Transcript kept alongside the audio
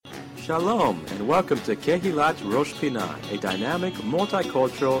Shalom, and welcome to Kehilat Rosh Pinah, a dynamic,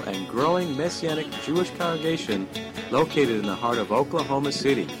 multicultural, and growing Messianic Jewish congregation located in the heart of Oklahoma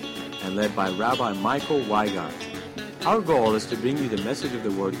City and led by Rabbi Michael Weigand. Our goal is to bring you the message of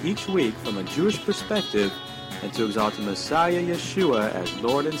the Word each week from a Jewish perspective and to exalt the Messiah Yeshua as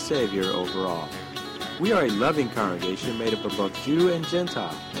Lord and Savior over all. We are a loving congregation made up of both Jew and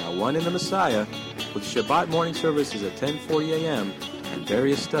Gentile, now one in the Messiah, with Shabbat morning services at 10:40 a.m., and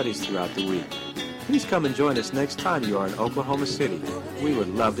various studies throughout the week. Please come and join us next time you are in Oklahoma City. We would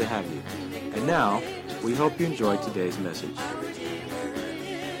love to have you. And now, we hope you enjoyed today's message.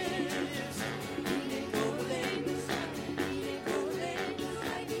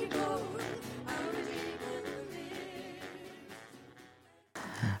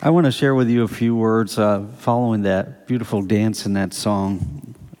 I want to share with you a few words following that beautiful dance in that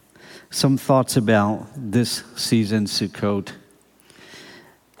song. Some thoughts about this season, Sukkot.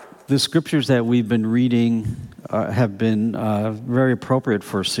 The scriptures that we've been reading have been very appropriate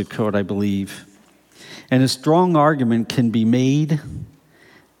for Sukkot, I believe. And a strong argument can be made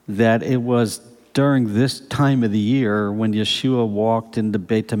that it was during this time of the year when Yeshua walked into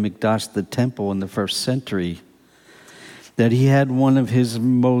Beit HaMikdash, the temple in the first century, that he had one of his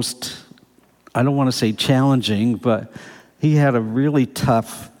most, I don't want to say challenging, but he had a really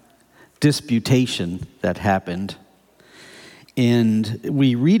tough disputation that happened. And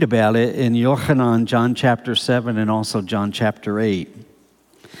we read about it in Yochanan, John chapter 7, and also John chapter 8.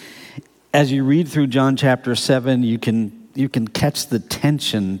 As you read through John chapter 7, you can catch the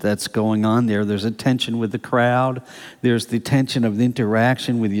tension that's going on there. There's a tension with the crowd. There's the tension of the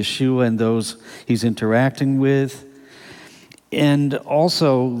interaction with Yeshua and those he's interacting with. And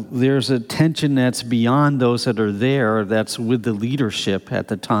also, there's a tension that's beyond those that are there, that's with the leadership at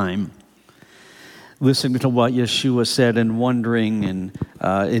the time. Listening to what Yeshua said and wondering, and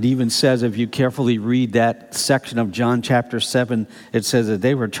it even says, if you carefully read that section of John chapter 7, it says that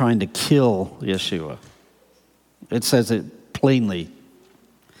they were trying to kill Yeshua. It says it plainly.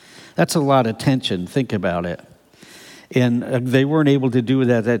 That's a lot of tension. Think about it. And they weren't able to do it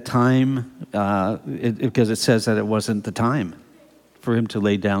at that time because it says that it wasn't the time for him to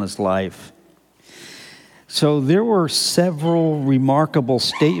lay down his life. So there were several remarkable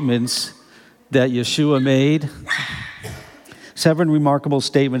statements that Yeshua made, 7 remarkable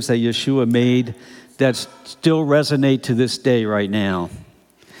statements that Yeshua made that still resonate to this day right now.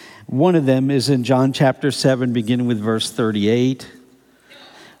 One of them is in John chapter 7, beginning with verse 38. It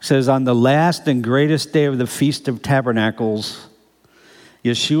says, on the last and greatest day of the Feast of Tabernacles,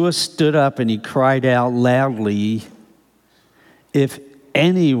 Yeshua stood up and he cried out loudly, if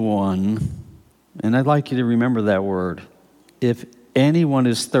anyone, and I'd like you to remember that word, if anyone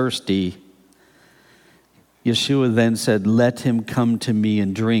is thirsty, Yeshua then said, let him come to me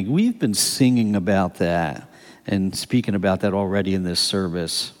and drink. We've been singing about that and speaking about that already in this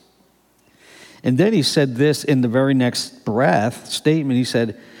service. And then he said this in the very next statement. He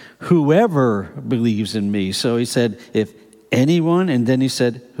said, whoever believes in me. So he said, if anyone, and then he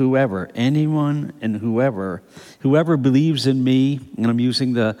said, whoever, anyone and whoever believes in me, and I'm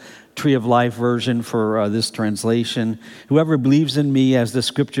using the Tree of Life version for this translation. Whoever believes in me, as the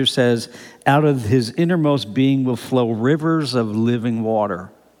scripture says, out of his innermost being will flow rivers of living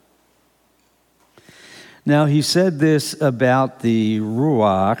water. Now, he said this about the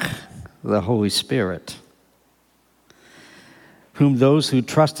Ruach, the Holy Spirit, whom those who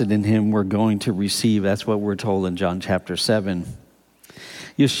trusted in him were going to receive. That's what we're told in John chapter 7.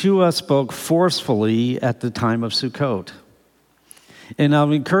 Yeshua spoke forcefully at the time of Sukkot. And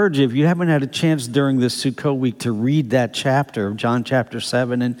I'll encourage you, if you haven't had a chance during this Sukkot week to read that chapter of John chapter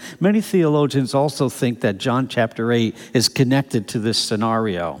 7, and many theologians also think that John chapter 8 is connected to this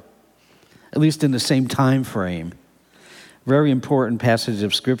scenario, at least in the same time frame. Very important passage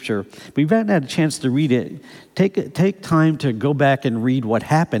of Scripture. But if you haven't had a chance to read it, take time to go back and read what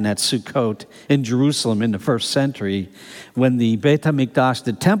happened at Sukkot in Jerusalem in the first century when the Beit HaMikdash,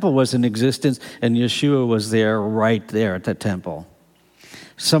 the temple, was in existence, and Yeshua was there right there at the temple.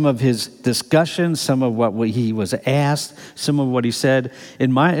 Some of his discussions, some of what he was asked, some of what he said.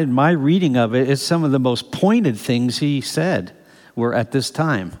 In my reading of it, it's some of the most pointed things he said were at this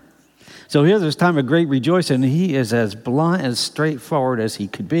time. So here's this time of great rejoicing, and he is as blunt, as straightforward as he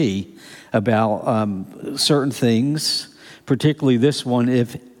could be about certain things, particularly this one,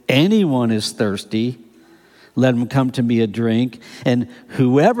 if anyone is thirsty, let him come to me and drink, and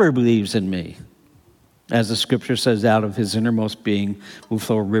whoever believes in me, as the scripture says, out of his innermost being will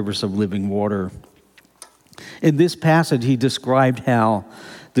flow rivers of living water. In this passage, he described how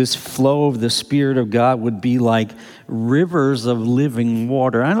this flow of the Spirit of God would be like rivers of living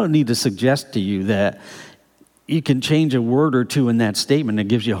water. I don't need to suggest to you that you can change a word or two in that statement. It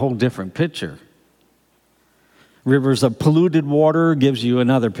gives you a whole different picture. Rivers of polluted water gives you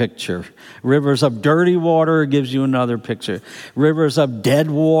another picture. Rivers of dirty water gives you another picture. Rivers of dead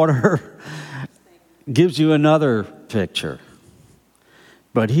water gives you another picture.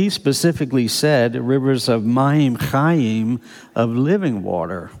 But he specifically said rivers of Mayim Chayim, of living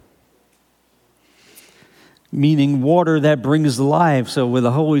water. Meaning water that brings life. So where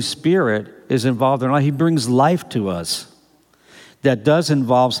the Holy Spirit is involved in life, he brings life to us. That does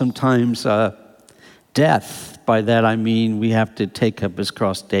involve sometimes death. By that I mean we have to take up his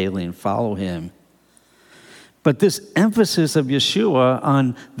cross daily and follow him. But this emphasis of Yeshua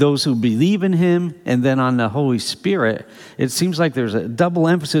on those who believe in him and then on the Holy Spirit, it seems like there's a double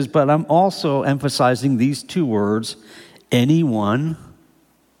emphasis, but I'm also emphasizing these two words, anyone,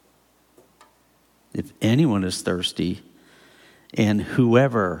 if anyone is thirsty, and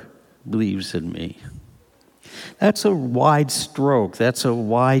whoever believes in me. That's a wide stroke. That's a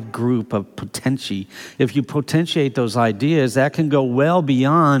wide group of potentiae. If you potentiate those ideas, that can go well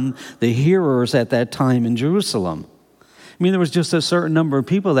beyond the hearers at that time in Jerusalem. I mean, there was just a certain number of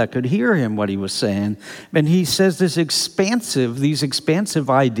people that could hear him, what he was saying. And he says these expansive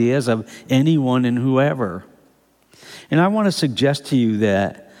ideas of anyone and whoever. And I want to suggest to you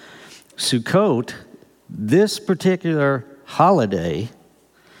that Sukkot, this particular holiday,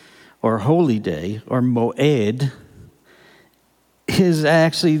 or holy day, or Moed, is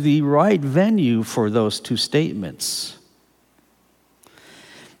actually the right venue for those two statements.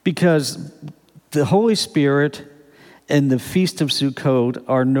 Because the Holy Spirit and the Feast of Sukkot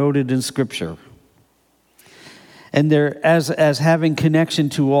are noted in Scripture. And they're as having connection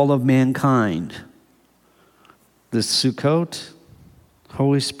to all of mankind. The Sukkot,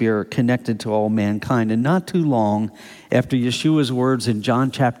 Holy Spirit connected to all mankind. And not too long after Yeshua's words in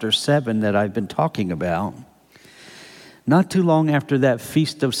John chapter 7 that I've been talking about, not too long after that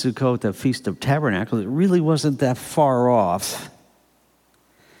Feast of Sukkot, the Feast of Tabernacles, it really wasn't that far off.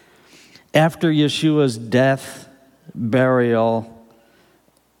 After Yeshua's death, burial,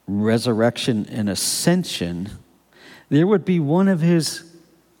 resurrection, and ascension, there would be one of his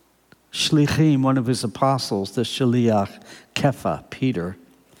shlichim, one of his apostles, the shaliach, Kepha, Peter,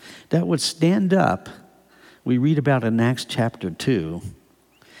 that would stand up. We read about in Acts chapter 2.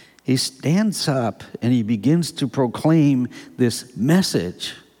 He stands up and he begins to proclaim this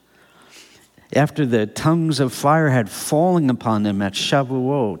message. After the tongues of fire had fallen upon them at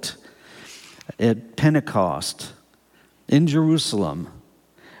Shavuot, at Pentecost, in Jerusalem,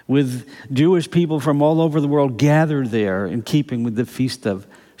 with Jewish people from all over the world gathered there in keeping with the Feast of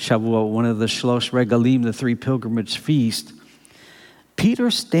Shavuot, one of the Shlosh Regalim, the three pilgrimage feast.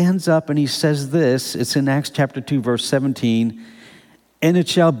 Peter stands up and he says this. It's in Acts chapter 2, verse 17. And it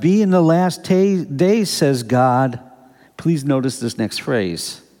shall be in the last days, says God. Please notice this next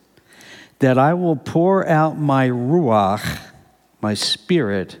phrase. That I will pour out my ruach, my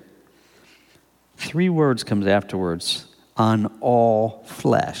spirit. 3 words comes afterwards. On all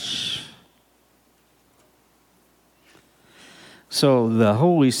flesh. So the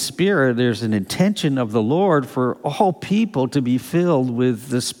Holy Spirit, there's an intention of the Lord for all people to be filled with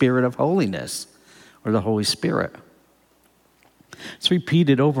the Spirit of holiness, or the Holy Spirit. It's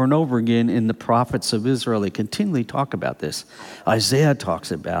repeated over and over again in the prophets of Israel. They continually talk about this. Isaiah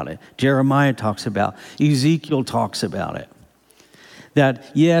talks about it. Jeremiah talks about it. Ezekiel talks about it.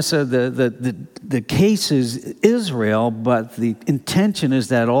 That, yes, the case is Israel, but the intention is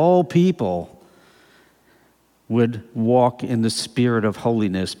that all people would walk in the spirit of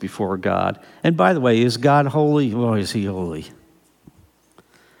holiness before God. And by the way, is God holy? Oh, is he holy?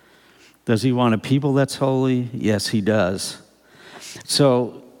 Does he want a people that's holy? Yes, he does.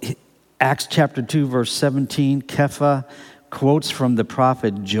 So Acts chapter 2, verse 17, Kepha quotes from the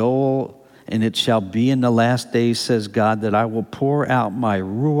prophet Joel, and it shall be in the last days, says God, that I will pour out my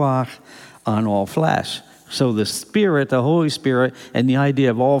ruach on all flesh. So the Spirit, the Holy Spirit, and the idea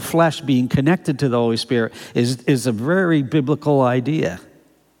of all flesh being connected to the Holy Spirit is a very biblical idea.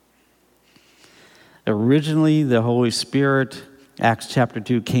 Originally, the Holy Spirit, Acts chapter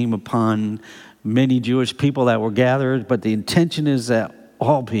 2, came upon many Jewish people that were gathered, but the intention is that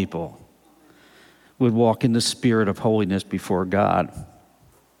all people would walk in the spirit of holiness before God.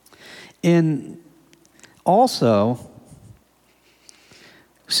 And also,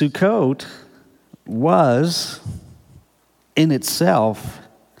 Sukkot was in itself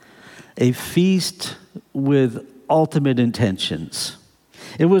a feast with ultimate intentions.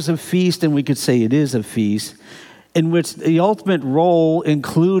 It was a feast, and we could say it is a feast, in which the ultimate role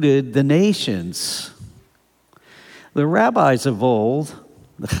included the nations. The rabbis of old,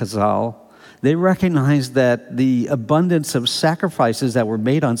 the Chazal, they recognized that the abundance of sacrifices that were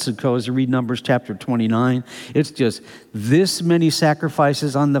made on Sukkot, as you read Numbers chapter 29, it's just this many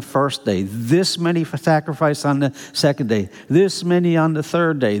sacrifices on the first day, this many sacrifices on the second day, this many on the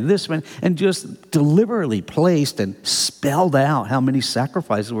third day, this many, and just deliberately placed and spelled out how many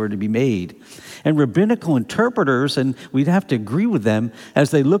sacrifices were to be made. And rabbinical interpreters, and we'd have to agree with them, as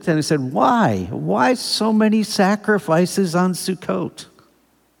they looked at it and said, why? Why so many sacrifices on Sukkot?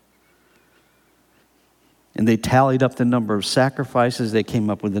 And they tallied up the number of sacrifices. They came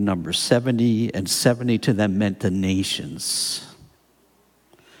up with the number 70, and 70 to them meant the nations.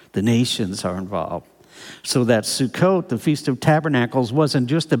 The nations are involved. So that Sukkot, the Feast of Tabernacles, wasn't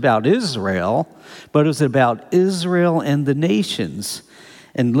just about Israel, but it was about Israel and the nations.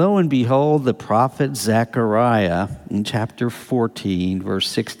 And lo and behold, the prophet Zechariah in chapter 14, verse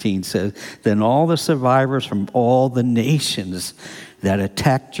 16 says, then all the survivors from all the nations that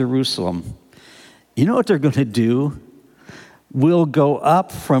attacked Jerusalem, you know what they're going to do? Will go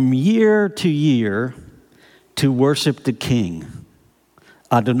up from year to year to worship the King,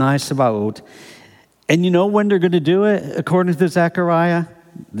 Adonai Sabaoth. And you know when they're going to do it, according to Zechariah?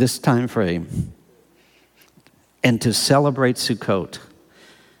 This time frame. And to celebrate Sukkot.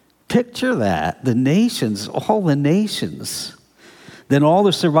 Picture that. The nations, all the nations. Then all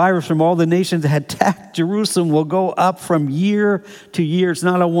the survivors from all the nations that had attacked Jerusalem will go up from year to year. It's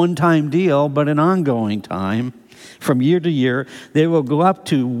not a one-time deal, but an ongoing time. From year to year, they will go up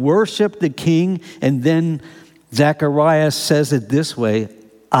to worship the King. And then Zechariah says it this way,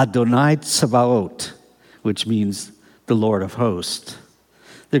 Adonai Tsevaot, which means the Lord of hosts.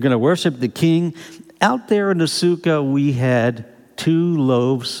 They're going to worship the King. Out there in the sukkah, we had 2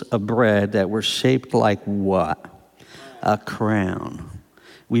 loaves of bread that were shaped like what? A crown.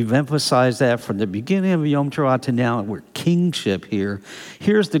 We've emphasized that from the beginning of Yom Teruah to now. We're kingship here.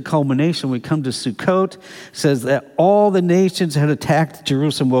 Here's the culmination. We come to Sukkot. It says that all the nations that attacked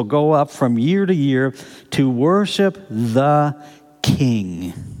Jerusalem will go up from year to year to worship the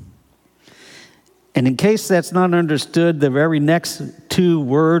King. And in case that's not understood, the very next 2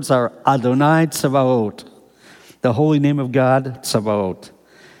 words are Adonai Tsevaot, the holy name of God, Tsevaot.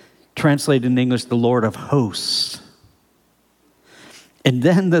 Translated in English, the Lord of hosts. And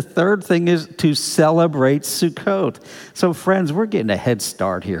then the third thing is to celebrate Sukkot. So friends, we're getting a head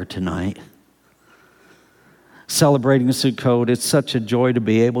start here tonight. Celebrating Sukkot, it's such a joy to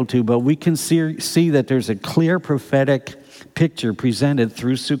be able to, but we can see that there's a clear prophetic picture presented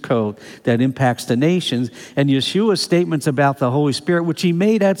through Sukkot that impacts the nations. And Yeshua's statements about the Holy Spirit, which he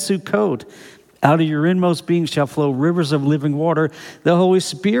made at Sukkot, out of your inmost being shall flow rivers of living water. The Holy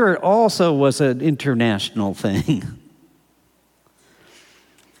Spirit also was an international thing.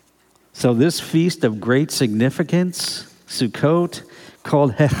 So this feast of great significance, Sukkot,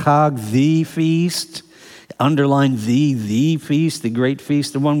 called Hechag, the feast, underline the feast, the great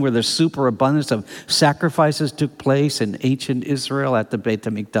feast, the one where the superabundance of sacrifices took place in ancient Israel at the Beit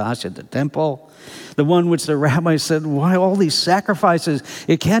HaMikdash, at the temple. The one which the rabbi said, why all these sacrifices?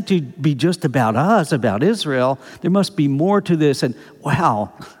 It can't be just about us, about Israel. There must be more to this. And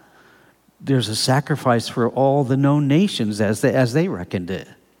wow, there's a sacrifice for all the known nations as they reckoned it.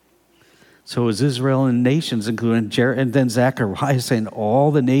 So it was Israel and nations, including and then Zechariah saying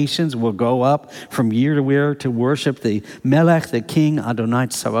all the nations will go up from year to year to worship the Melech, the King, Adonai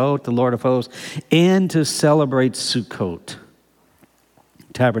Tsevaot, the Lord of hosts, and to celebrate Sukkot,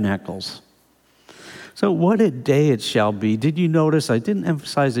 tabernacles. So what a day it shall be. Did you notice? I didn't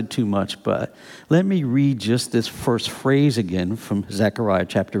emphasize it too much, but let me read just this first phrase again from Zechariah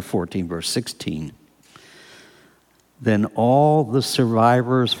chapter 14, verse 16. Then all the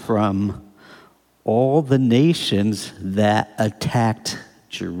survivors from all the nations that attacked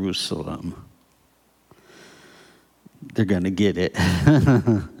Jerusalem. They're going to get it.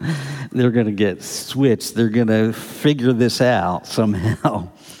 They're going to get switched. They're going to figure this out somehow.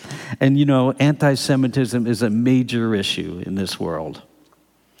 And you know, anti-Semitism is a major issue in this world.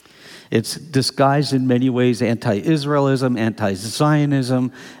 It's disguised in many ways anti-Israelism,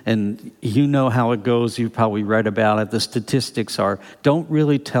 anti-Zionism, and you know how it goes. You've probably read about it. The statistics don't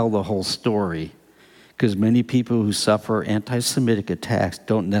really tell the whole story, because many people who suffer anti-Semitic attacks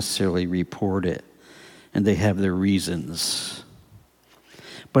don't necessarily report it, and they have their reasons.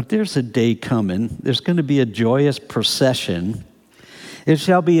 But there's a day coming. There's going to be a joyous procession. It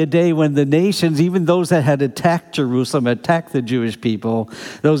shall be a day when the nations, even those that had attacked Jerusalem, attacked the Jewish people,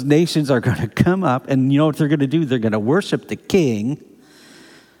 those nations are going to come up, and you know what they're going to do? They're going to worship the King,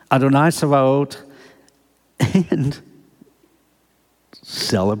 Adonai Sabaoth, and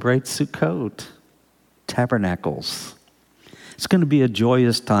celebrate Sukkot, Tabernacles. It's going to be a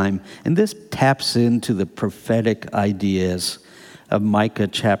joyous time, and this taps into the prophetic ideas of Micah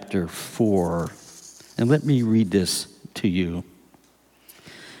chapter 4. And let me read this to you,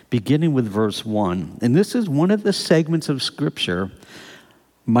 beginning with verse 1. And this is one of the segments of Scripture,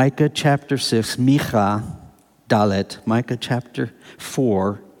 Micah chapter 6, Micha Dalet, Micah chapter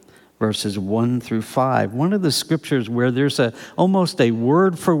 4, verses 1 through 5. One of the scriptures where there's almost a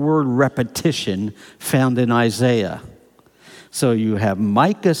word-for-word repetition found in Isaiah. So you have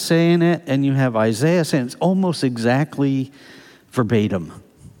Micah saying it, and you have Isaiah saying it. It's almost exactly verbatim.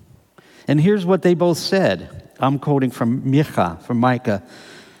 And here's what they both said. I'm quoting from Micah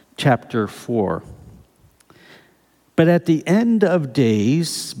chapter 4. But at the end of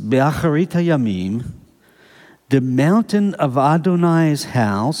days, Be'acharit hayamim, the mountain of Adonai's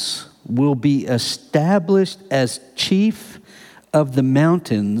house will be established as chief of the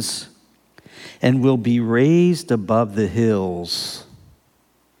mountains and will be raised above the hills.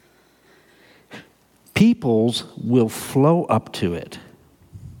 Peoples will flow up to it.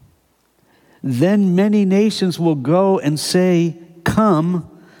 Then many nations will go and say, "Come,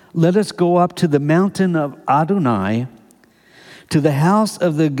 let us go up to the mountain of Adonai, to the house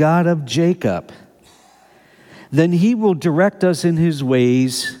of the God of Jacob. Then he will direct us in his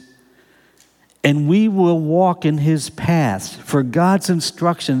ways, and we will walk in his paths. For God's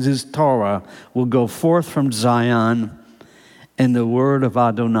instructions, his Torah, will go forth from Zion, and the word of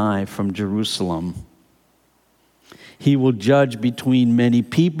Adonai from Jerusalem. He will judge between many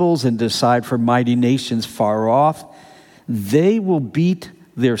peoples and decide for mighty nations far off. They will beat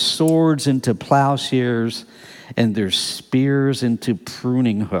their swords into plowshares and their spears into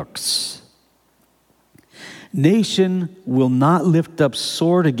pruning hooks. Nation will not lift up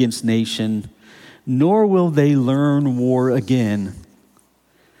sword against nation, nor will they learn war again.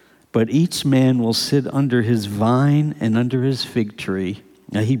 But each man will sit under his vine and under his fig tree,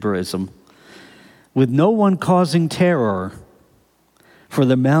 a Hebraism, with no one causing terror, for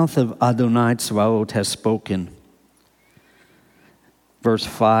the mouth of Adonai Tzvaot has spoken." Verse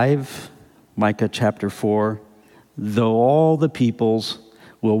 5, Micah chapter 4, "Though all the peoples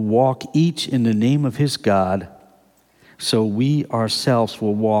will walk each in the name of his God, so we ourselves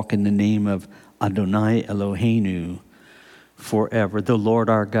will walk in the name of Adonai Eloheinu forever," the Lord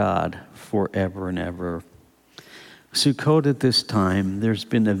our God, forever and ever. Sukkot at this time, there's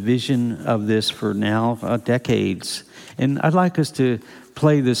been a vision of this for now decades. And I'd like us to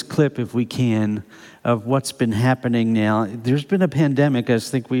play this clip, if we can, of what's been happening now. There's been a pandemic, as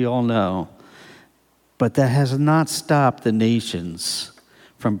I think we all know, but that has not stopped the nations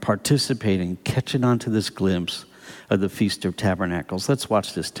from participating, catching on to this glimpse of the Feast of Tabernacles. Let's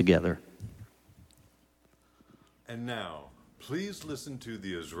watch this together. And now, please listen to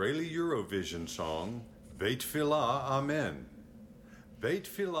the Israeli Eurovision song, Beit Tfilah Amen. Beit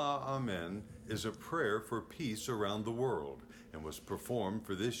Tfilah Amen is a prayer for peace around the world and was performed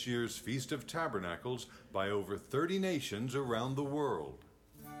for this year's Feast of Tabernacles by over 30 nations around the world.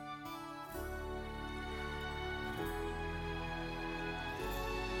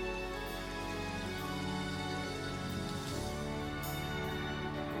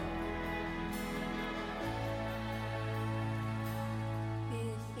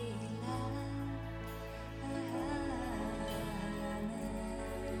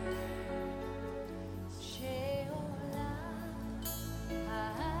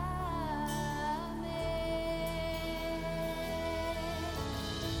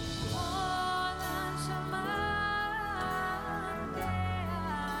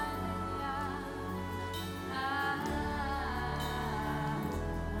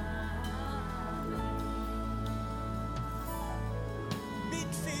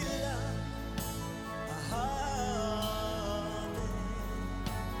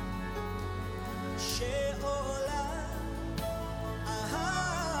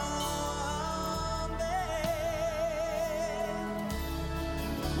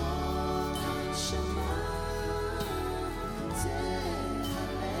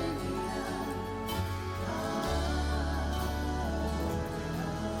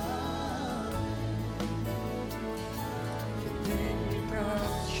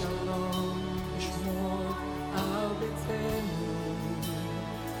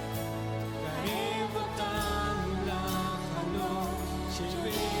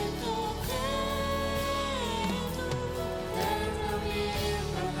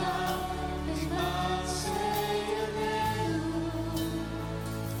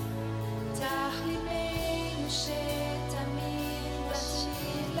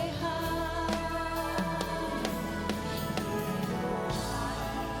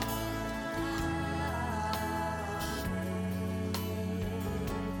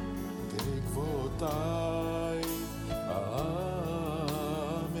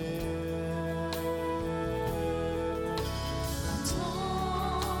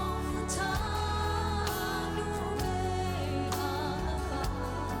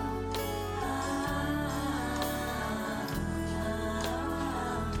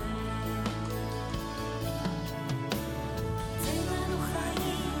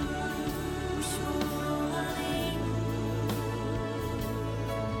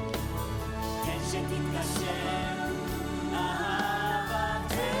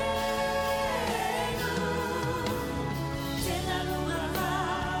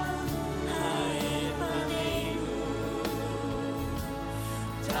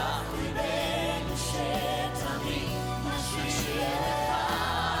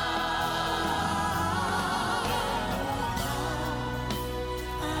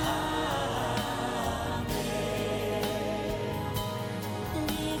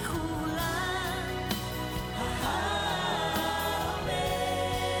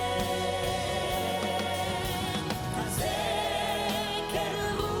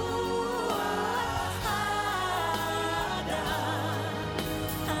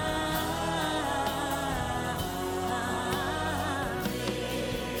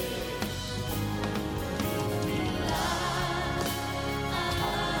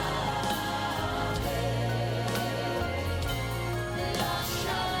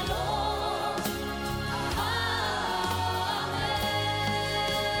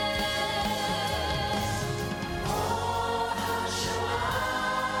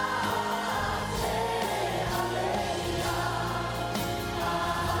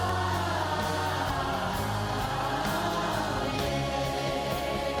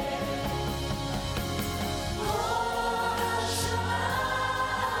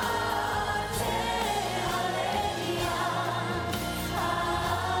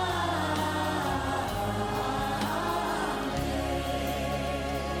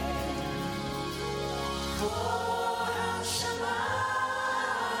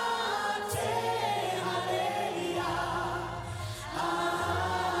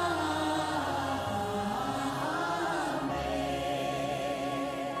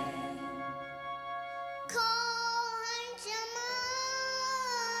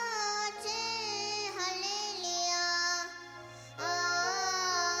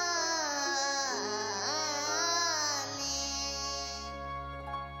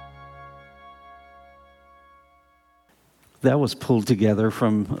 That was pulled together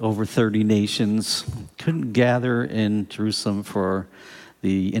from over 30 nations. Couldn't gather in Jerusalem for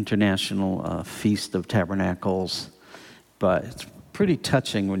the International Feast of Tabernacles, but it's pretty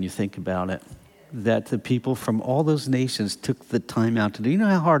touching when you think about it, that the people from all those nations took the time out to do. You know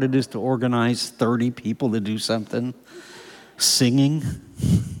how hard it is to organize 30 people to do something? Singing.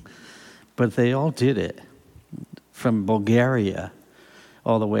 But they all did it. From Bulgaria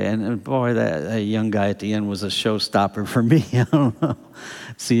all the way. And boy, that young guy at the end was a showstopper for me. I don't know.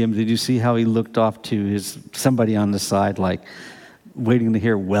 See him, did you see how he looked off to somebody on the side, like waiting to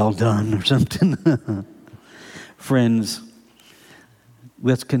hear "well done" or something? Friends,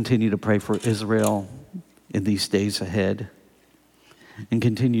 let's continue to pray for Israel in these days ahead, and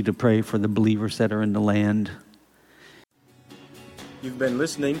continue to pray for the believers that are in the land. You've been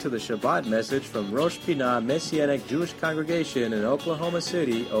listening to the Shabbat message from Rosh Pinah Messianic Jewish Congregation in Oklahoma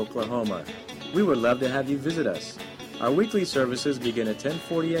City, Oklahoma. We would love to have you visit us. Our weekly services begin at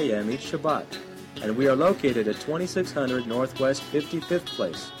 10:40 a.m. each Shabbat, and we are located at 2600 Northwest 55th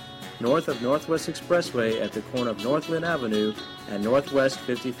Place, north of Northwest Expressway at the corner of Northland Avenue and Northwest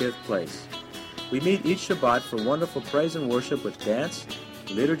 55th Place. We meet each Shabbat for wonderful praise and worship with dance,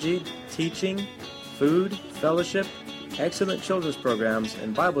 liturgy, teaching, food, fellowship, excellent children's programs,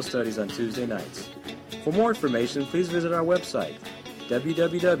 and Bible studies on Tuesday nights. For more information, please visit our website,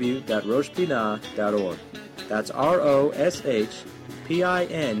 www.roshpinah.org. That's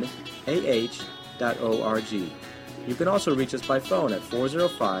ROSHPINAH.org. You can also reach us by phone at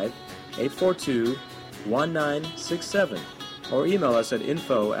 405-842-1967 or email us at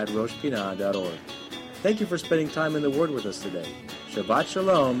info@roshpinah.org. Thank you for spending time in the Word with us today. Shabbat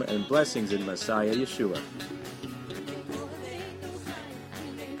Shalom and blessings in Messiah Yeshua.